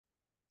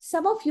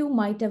Some of you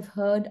might have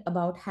heard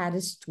about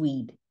Harris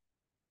Tweed.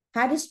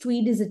 Harris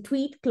Tweed is a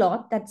tweed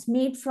cloth that's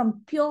made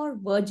from pure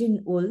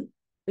virgin wool,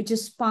 which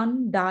is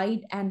spun,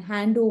 dyed, and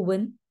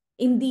handwoven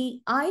in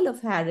the Isle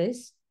of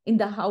Harris in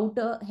the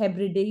Outer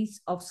Hebrides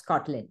of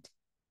Scotland.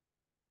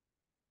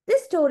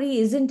 This story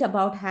isn't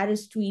about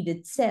Harris Tweed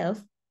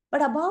itself,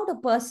 but about a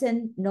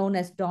person known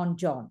as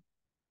Donjon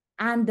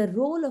and the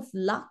role of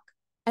luck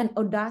and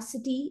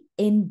audacity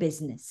in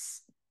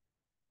business.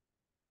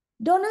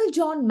 Donald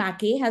John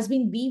Mackay has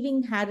been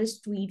weaving Harris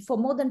Tweed for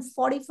more than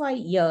 45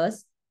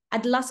 years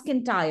at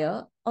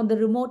Luskintyre on the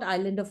remote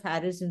island of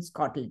Harris in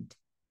Scotland.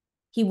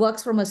 He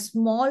works from a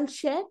small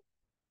shed,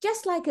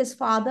 just like his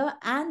father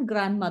and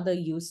grandmother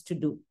used to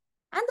do.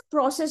 And the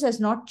process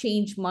has not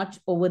changed much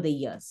over the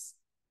years.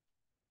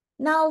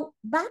 Now,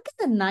 back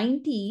in the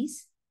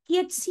 90s, he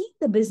had seen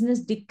the business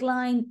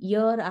decline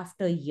year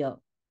after year.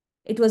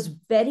 It was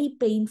very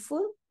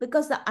painful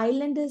because the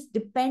islanders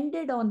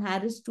depended on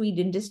Harris Tweed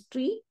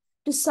industry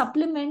to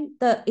supplement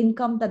the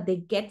income that they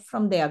get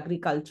from their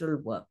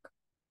agricultural work.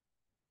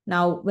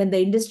 Now, when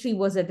the industry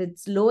was at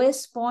its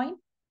lowest point,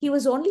 he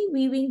was only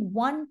weaving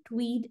one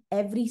tweed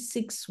every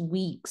 6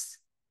 weeks,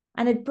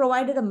 and it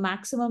provided a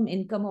maximum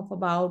income of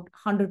about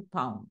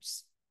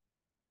 £100.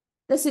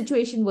 The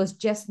situation was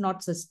just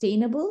not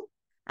sustainable,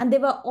 and they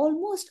were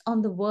almost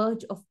on the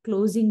verge of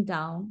closing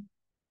down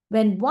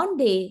when one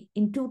day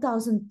in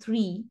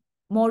 2003,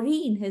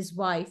 Maureen, his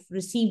wife,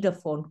 received a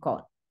phone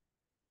call.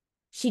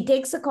 She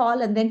takes a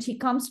call and then she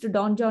comes to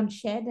Donjon's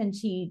shed and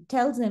she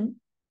tells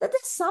him that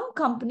there's some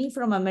company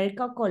from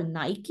America called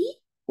Nike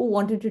who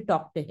wanted to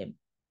talk to him.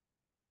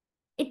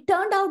 It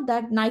turned out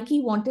that Nike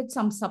wanted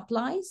some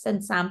supplies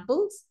and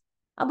samples,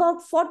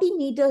 about 40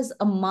 meters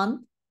a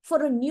month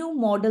for a new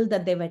model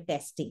that they were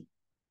testing.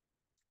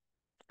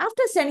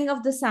 After sending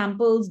off the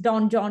samples,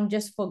 Donjon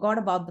just forgot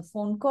about the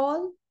phone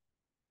call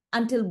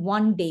until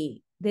one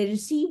day they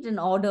received an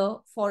order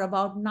for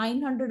about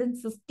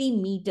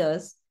 950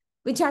 meters,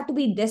 which had to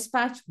be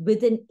dispatched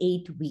within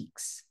 8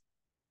 weeks.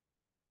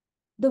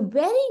 The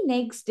very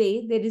next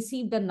day, they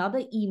received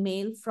another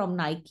email from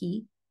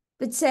Nike,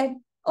 which said,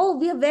 "Oh,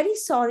 we are very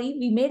sorry.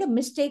 We made a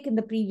mistake in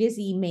the previous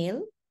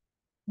email.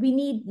 We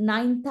need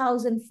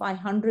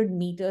 9,500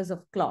 meters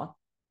of cloth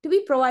to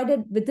be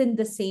provided within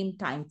the same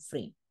time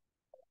frame."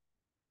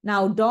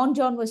 Now,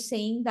 Donjon was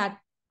saying that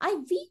I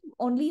weave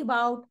only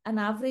about an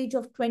average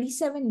of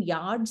 27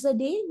 yards a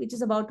day, which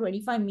is about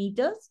 25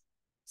 meters.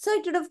 So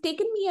it would have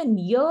taken me a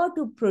year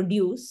to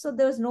produce. So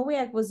there was no way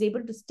I was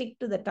able to stick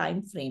to the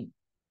time frame.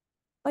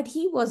 But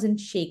he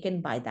wasn't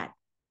shaken by that.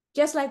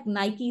 Just like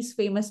Nike's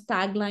famous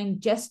tagline,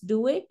 "Just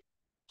do it,"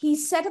 he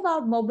set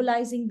about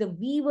mobilizing the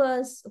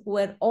weavers who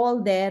were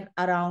all there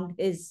around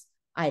his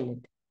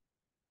island.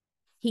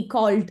 He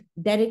called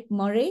Derek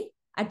Murray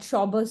at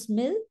Shawber's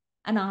Mill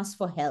and asked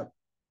for help.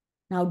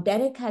 Now,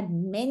 Derek had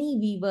many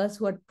weavers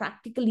who had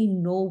practically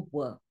no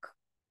work.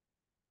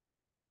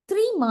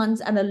 3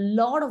 months and a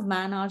lot of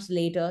man hours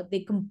later, they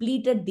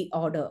completed the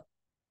order.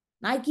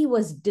 Nike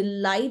was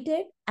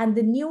delighted, and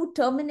the new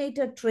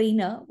Terminator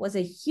trainer was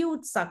a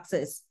huge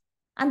success,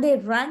 and they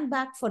ran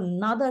back for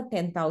another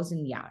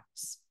 10,000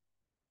 yards.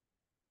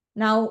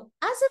 Now,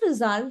 as a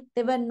result,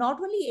 they were not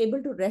only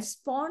able to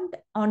respond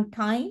on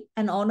time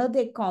and honor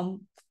their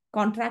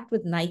contract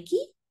with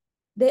Nike,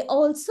 they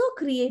also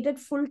created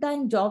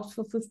full-time jobs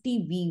for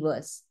 50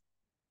 weavers.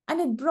 And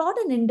it brought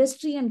an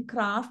industry and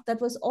craft that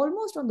was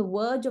almost on the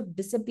verge of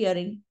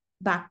disappearing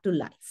back to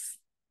life.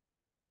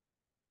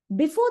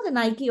 Before the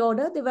Nike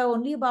order, there were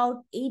only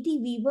about 80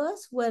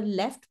 weavers who were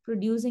left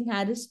producing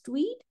Harris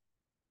Tweed,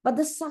 but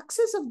the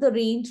success of the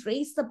range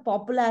raised the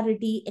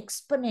popularity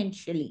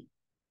exponentially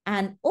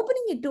and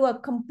opening it to a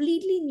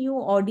completely new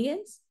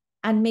audience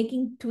and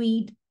making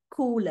tweed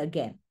cool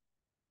again.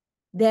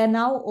 There are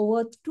now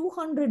over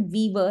 200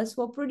 weavers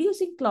who are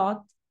producing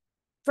cloth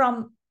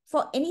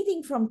for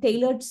anything from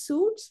tailored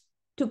suits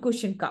to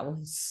cushion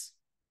covers.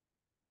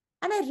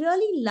 And I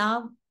really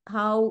love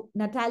how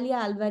Natalia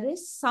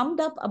Alvarez summed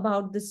up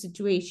about this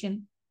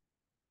situation.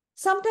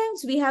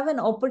 Sometimes we have an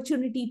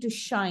opportunity to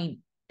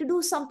shine, to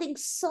do something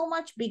so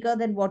much bigger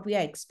than what we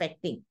are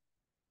expecting.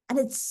 And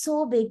it's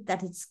so big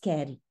that it's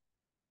scary.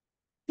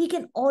 We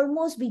can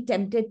almost be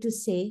tempted to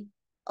say,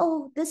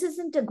 "Oh, this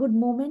isn't a good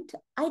moment.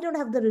 I don't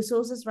have the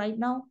resources right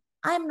now.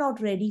 I'm not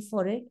ready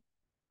for it."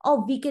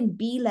 Or we can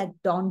be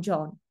like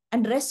Donjon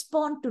and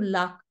respond to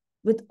luck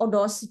with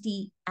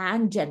audacity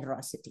and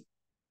generosity.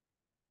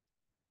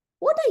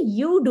 What are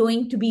you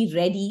doing to be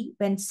ready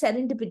when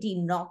serendipity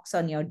knocks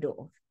on your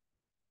door?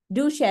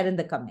 Do share in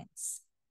the comments.